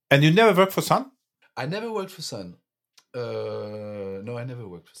you never worked for Sun? I never worked for Sun. No, I never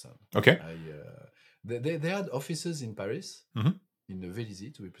worked for Sun. Okay. I they had offices in Paris, Hmm. in the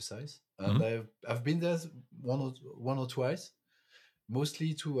Vélizy to be precise, and Hmm. I've been there one or twice,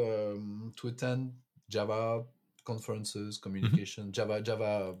 mostly to attend Java conferences, communication,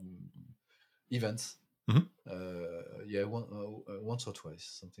 Java events. Mhm. Yeah, once or twice,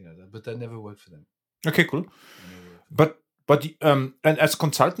 something like that. But I never worked for them. Okay, cool. I never worked for them. But and as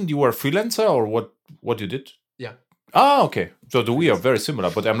consultant, you were a freelancer, or what you did? Yeah, Ah, okay. So we are freelancer. very similar,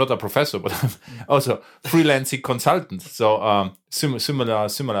 but I'm not a professor, but I'm also freelancing consultant. So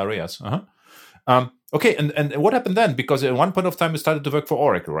similar areas. Uh-huh. Okay, and what happened then? Because at one point of time you started to work for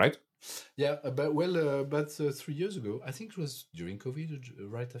Oracle, right? Yeah, about 3 years ago. I think it was during COVID,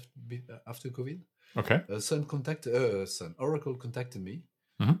 right after COVID. Okay. Oracle contacted me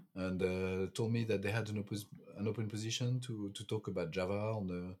Mhm. and told me that they had an open position to talk about Java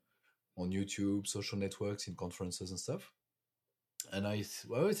on YouTube, social networks, in conferences and stuff. And I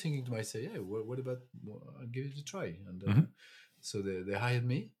was thinking to myself, yeah, what about, I'll give it a try. And Mhm. so they hired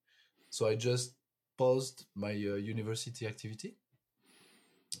me. So I just paused my university activity.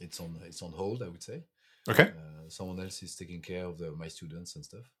 It's on hold, I would say. Okay. Someone else is taking care of my students and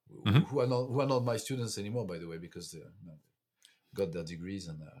stuff, Mhm. who are not my students anymore, by the way, because they got their degrees,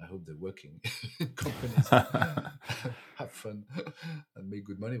 and I hope they're working in companies, have fun, and make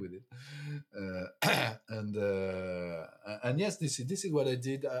good money with it. And yes, this is what I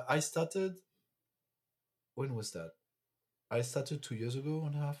did. I started. When was that? I started 2 years ago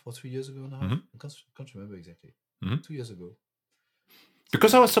and a half, or 3 years ago and a half. Mhm. I can't remember exactly. Mhm. 2 years ago.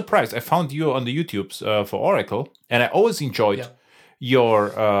 Because I was surprised. I found you on the YouTubes for Oracle, and I always enjoyed Yeah.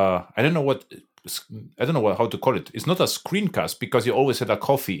 your. I don't know how to call it. It's not a screencast because you always had a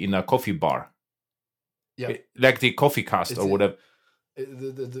coffee in a coffee bar, Yeah. like the CoffeeCast It's or whatever.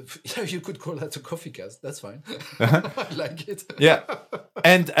 yeah, you could call that a coffee cast. That's fine. Uh-huh. I like it. Yeah,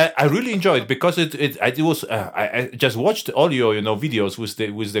 and I really enjoyed it because it was I just watched all your videos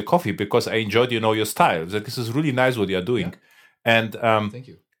with the coffee because I enjoyed your style. Like, this is really nice what you're doing, Yeah. and Thank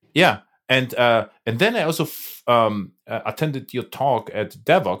you. yeah, and then I also attended your talk at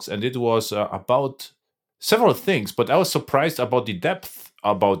Devox, and it was about several things. But I was surprised about the depth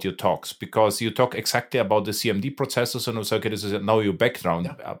about your talks because you talk exactly about the CMD processors, and also, okay, this is now your background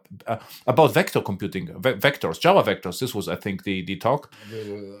about vector computing, vectors, Java vectors. This was, I think, the talk.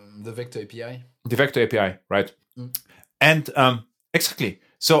 The Vector API. The vector API, right? Mm. And exactly.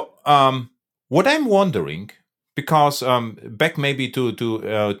 So what I'm wondering, because back maybe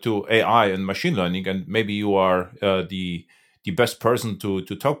to AI and machine learning, and maybe you are the best person to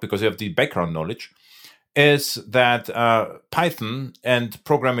talk because you have the background knowledge, is that Python and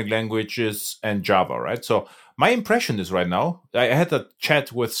programming languages and Java, right? So my impression is right now, I had a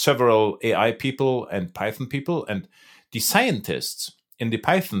chat with several AI people and Python people, and the scientists in the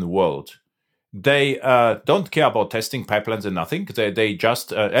Python world, they don't care about testing pipelines and nothing. They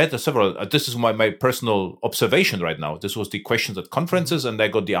just I had several. This is my personal observation right now. This was the questions at conferences, and I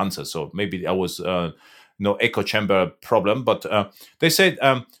got the answers. So maybe I was no echo chamber problem, but they said,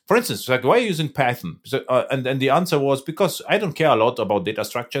 for instance, like, why are you using Python? So, and the answer was because I don't care a lot about data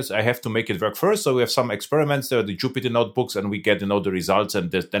structures. I have to make it work first. So we have some experiments. There are the Jupyter notebooks, and we get the results,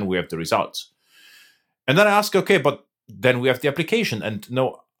 and then we have the results. And then I ask, okay, but then we have the application, and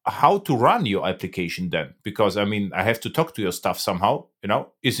no, how to run your application then? Because I mean, I have to talk to your stuff somehow.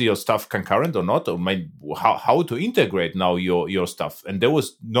 Is your stuff concurrent or not? Or how to integrate now your stuff? And there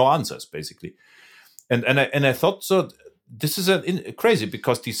was no answers basically. And I thought, so this is crazy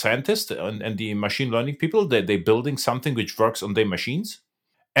because the scientists and the machine learning people, they building something which works on their machines,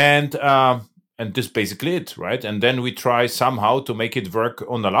 and this is basically it, right? And then we try somehow to make it work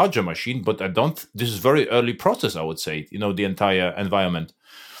on a larger machine, but I don't. This is very early process, I would say. The entire environment,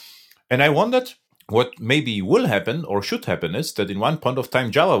 and I wondered what maybe will happen or should happen is that in one point of time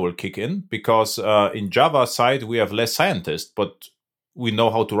Java will kick in because in Java side we have less scientists, but we know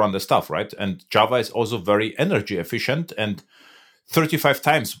how to run the stuff, right? And Java is also very energy efficient and 35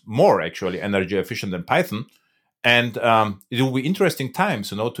 times more actually energy efficient than Python. And it will be interesting times,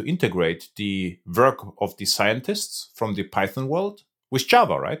 to integrate the work of the scientists from the Python world with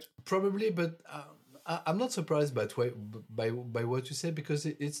Java, right? Probably, but I'm not surprised by what you say, because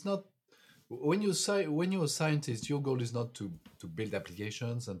it's not. When you're a scientist, your goal is not to build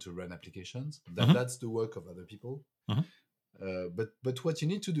applications and to run applications. Mm-hmm. That's the work of other people. Mm-hmm. But what you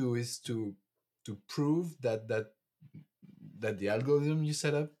need to do is to prove that the algorithm you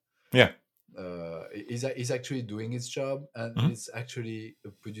set up Yeah. is actually doing its job, and Mm-hmm. it's actually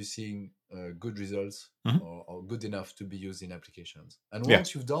producing good results, Mm-hmm. or good enough to be used in applications. And Yeah.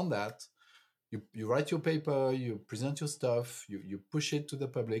 once you've done that, you write your paper, you present your stuff, you push it to the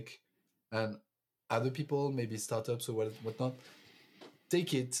public, and other people, maybe startups or whatnot,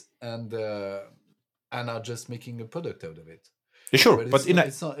 take it and are just making a product out of it. Sure, but but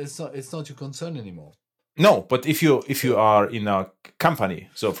it's not your concern anymore. no, but if you are in a company,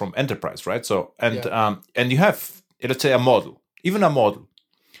 so from enterprise, right? So and you have, let's say, a model, even a model,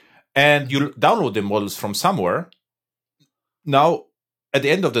 and you download the models from somewhere. Now, at the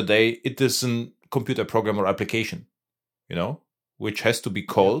end of the day, it is a computer program or application, which has to be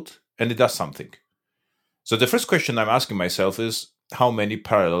called, and it does something. So the first question I'm asking myself is how many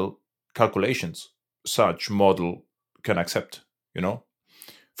parallel calculations such model can accept.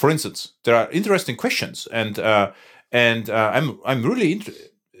 For instance, there are interesting questions, and I'm really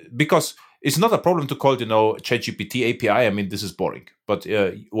because it's not a problem to call ChatGPT API. I mean, this is boring. But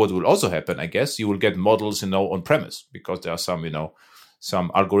what will also happen, I guess, you will get models on premise, because there are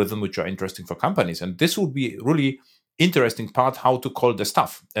some algorithm which are interesting for companies, and this will be really interesting part, how to call the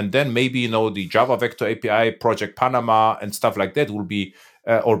stuff. And then maybe the Java Vector API, Project Panama, and stuff like that will be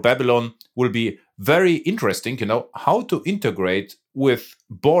or Babylon will be very interesting. How to integrate with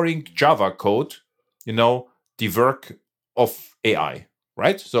boring Java code, the work of AI,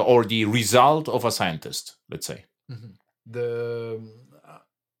 right? So, or the result of a scientist, let's say.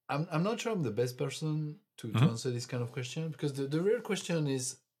 I'm not sure I'm the best person to answer this kind of question, because the real question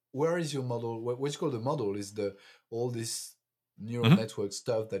is, where is your model? What's called the model is all this neural network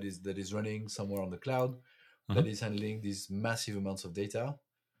stuff that is running somewhere on the cloud, that is handling these massive amounts of data.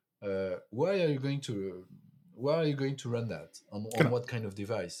 Where are you going to run that on what kind of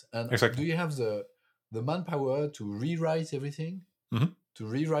device? And do you have the manpower to rewrite everything, to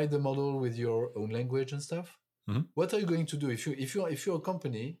rewrite the model with your own language and stuff? What are you going to do if you're a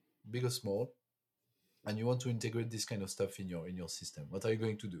company, big or small, and you want to integrate this kind of stuff in your system? What are you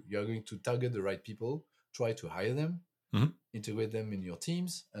going to do? You are going to target the right people, try to hire them, integrate them in your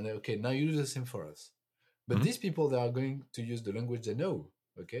teams, and okay, now you do the same for us. But these people, they are going to use the language they know.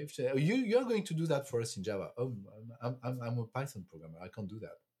 Okay, you are going to do that for us in Java. Oh, I'm a Python programmer. I can't do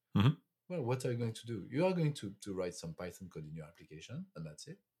that. Well, what are you going to do? You are going to write some Python code in your application, and that's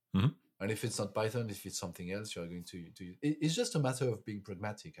it. And if it's not Python, if it's something else, you are going to it's just a matter of being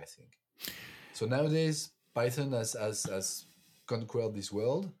pragmatic, I think. So nowadays, Python has conquered this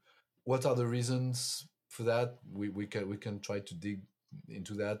world. What are the reasons for that? We can try to dig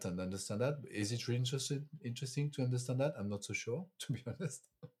into that and understand that. Is it really interesting to understand that? I'm not so sure, to be honest.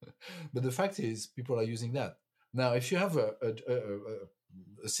 But the fact is, people are using that. Now, if you have a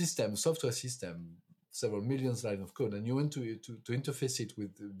system, software system, several millions lines of code, and you want to interface it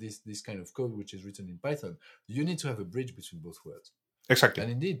with this kind of code, which is written in Python, you need to have a bridge between both worlds. Exactly.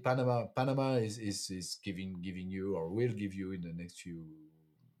 And indeed, Panama is giving you, or will give you in the next few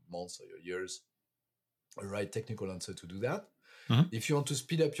months or years, a right technical answer to do that. If you want to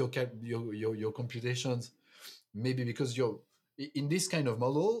speed up your computations, maybe because in this kind of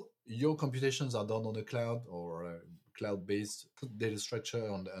model, your computations are done on a cloud or cloud-based data structure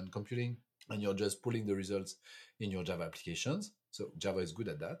and computing, and you're just pulling the results in your Java applications. So Java is good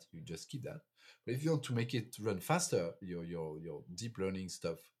at that. You just keep that. But if you want to make it run faster, your deep learning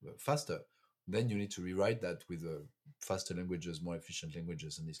stuff faster, then you need to rewrite that with faster languages, more efficient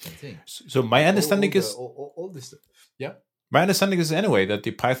languages, and this kind of thing. So my understanding is all this stuff. Yeah. My understanding is anyway that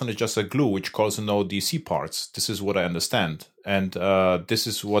the Python is just a glue which calls the C parts. This is what I understand, and this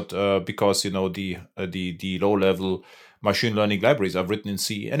is what because the low level machine learning libraries are written in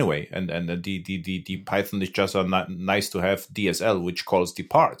C anyway, and the Python is just a nice to have DSL which calls the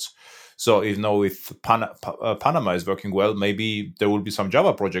parts. So if Panama is working well, maybe there will be some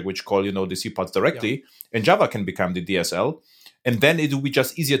Java project which call the C parts directly, and Java can become the DSL, and then it will be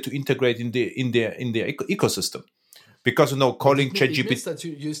just easier to integrate in the ecosystem. Because calling ChatGPT, it means that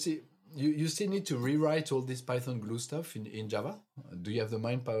you still need to rewrite all this Python glue stuff in Java. Do you have the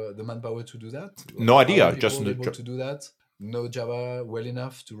manpower to do that? No idea. Just able to do that. Know Java well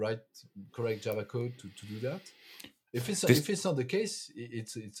enough to write correct Java code to do that. If it's not the case,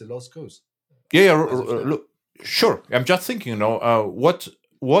 it's a lost cause. Look, sure. I'm just thinking.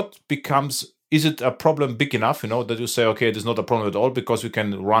 What becomes. Is it a problem big enough, that you say, okay, there's not a problem at all because we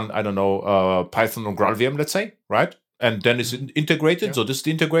can run, I don't know, Python or GraalVM, let's say, right? And then it's integrated. Yeah. So this is the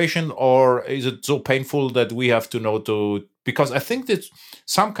integration, or is it so painful that we have to know because I think that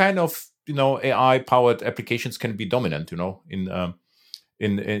some kind of, AI powered applications can be dominant, in at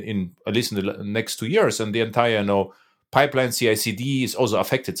least in the next 2 years, and the entire, pipeline CI/CD is also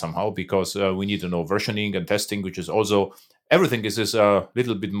affected somehow because we need to know versioning and testing, which is also everything is a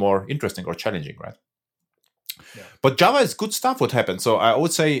little bit more interesting or challenging, right? Yeah. But Java is good stuff. What happened? So I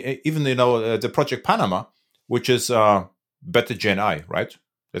would say even the Project Panama, which is better Gen I, right?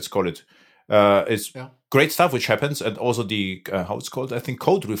 Let's call it. great stuff which happens, and also the how it's called, I think,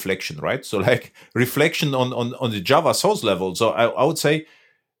 code reflection, right? So like reflection on the Java source level. So I would say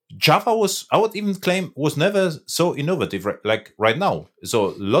Java I would even claim, was never so innovative like right now.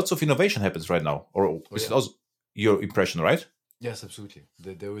 So lots of innovation happens right now. Or is it also your impression, right? Yes, absolutely.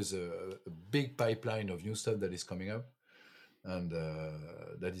 There is a big pipeline of new stuff that is coming up, and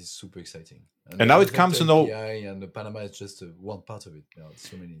that is super exciting. And now it comes to know, API and the Panama is just one part of it.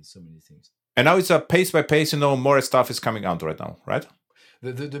 So many things. And now it's a pace by pace. More stuff is coming out right now, right?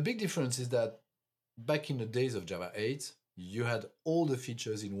 The big difference is that back in the days of Java 8, you had all the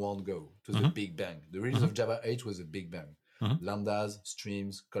features in one go. It was a big bang. The release of Java 8 was a big bang. Lambdas,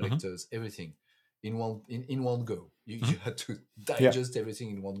 streams, collectors, everything in one go. You had to digest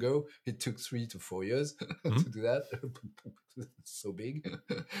everything in one go. It took 3 to 4 years to do that. So big.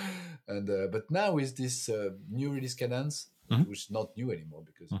 And but now with this new release cadence, which is not new anymore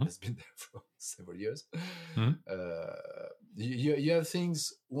because it has been there for several years, you have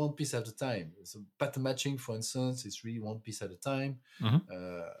things one piece at a time. So pattern matching, for instance, is really one piece at a time,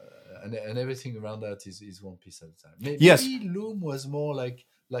 and everything around that is one piece at a time. Maybe Loom was more like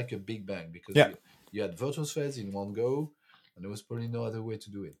a big bang because you had virtual threads in one go, and there was probably no other way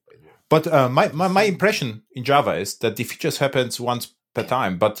to do it, by the way. But my impression in Java is that the features happens once per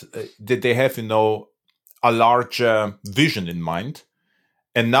time, but they have a large vision in mind.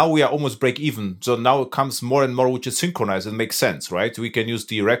 And now we are almost break even. So now it comes more and more which is synchronized and makes sense, right? We can use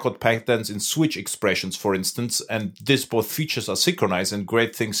the record patterns in switch expressions, for instance, and these both features are synchronized and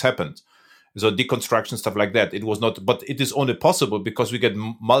great things happen. So deconstruction, stuff like that. It was not, but it is only possible because we get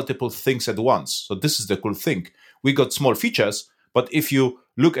multiple things at once. So this is the cool thing. We got small features, but if you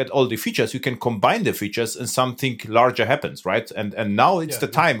look at all the features, you can combine the features and something larger happens, right? And now it's the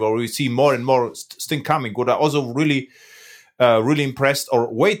time where we see more and more things coming. What I also really impressed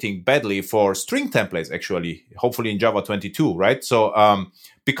or waiting badly for string templates, actually, hopefully in Java 22, right? So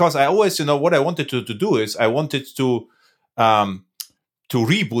because I always, what I wanted to do is I wanted to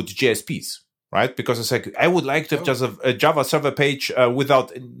reboot JSPs, right? Because it's like, I would like to have just a Java server page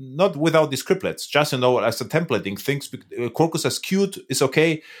not without the scriptlets, just, as a templating things. Quarkus as Qt is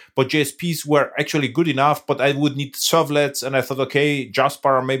okay, but JSPs were actually good enough, but I would need servlets. And I thought, okay,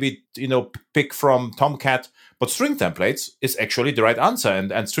 Jaspar, maybe, pick from Tomcat, but string templates is actually the right answer.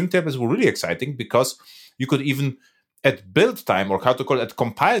 And string templates were really exciting because you could even at build time, or how to call it, at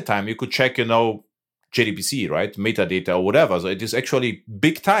compile time, you could check, JDBC, right? Metadata or whatever. So it is actually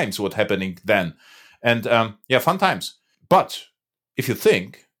big times what happening then. And fun times. But if you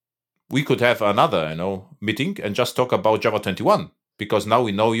think, we could have another, meeting and just talk about Java 21, because now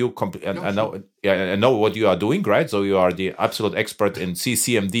we know you, I know what you are doing, right? So you are the absolute expert in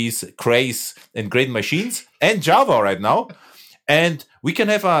CMDs, craze, and great machines, and Java right now. And we can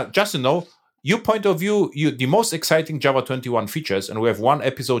have your point of view, the most exciting Java 21 features, and we have one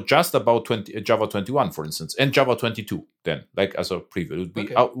episode just about Java 21, for instance, and Java 22, then, like as a preview. It would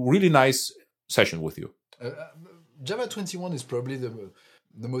be a really nice session with you. Java 21 is probably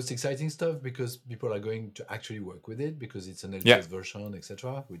the most exciting stuff because people are going to actually work with it because it's an LTS version,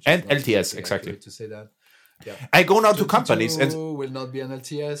 etc. And LTS, exactly. To say that. Yeah. I go now to companies and will not be an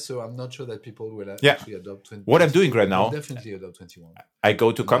LTS, so I'm not sure that people will actually adopt 21. What I'm doing right now, definitely adopt 21. I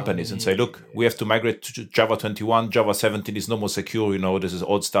go to companies and say, look, we have to migrate to Java 21. Java 17 is no more secure. This is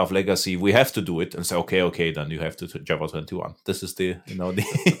old stuff, legacy. We have to do it. And say, okay, then you have to Java 21. This is the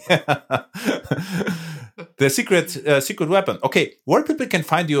the secret weapon. Okay, where people can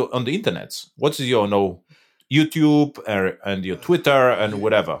find you on the internet? What's your YouTube and your Twitter and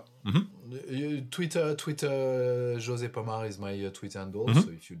whatever? Twitter, José Pomar is my Twitter handle. So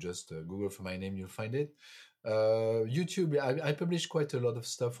if you just Google for my name, you'll find it. YouTube, I publish quite a lot of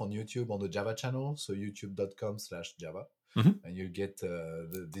stuff on YouTube on the Java channel. So youtube.com/Java. And you'll get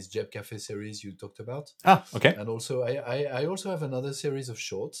this Jeb Cafe series you talked about. Okay. And also, I also have another series of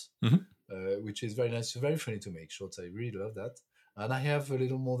shorts, which is very nice. It's very funny to make shorts. I really love that. And I have a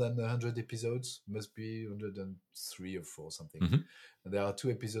little more than 100 episodes, must be 103 or 4 something. And there are 2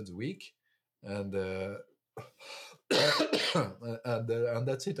 episodes a week. And and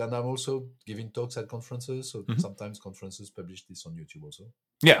that's it. And I'm also giving talks at conferences. So sometimes conferences publish this on YouTube also.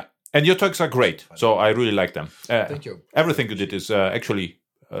 Yeah. And your talks are great. So I really like them. Thank you. Everything you did is actually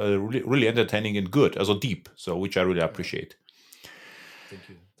really, really entertaining and good, also deep. So which I really appreciate. Thank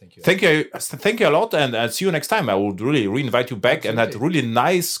you. Thank you a lot, and see you next time. I would really re-invite you back. Absolutely. And had really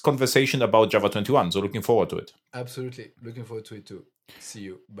nice conversation about Java 21. So looking forward to it. Absolutely. Looking forward to it too. See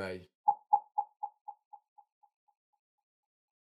you. Bye.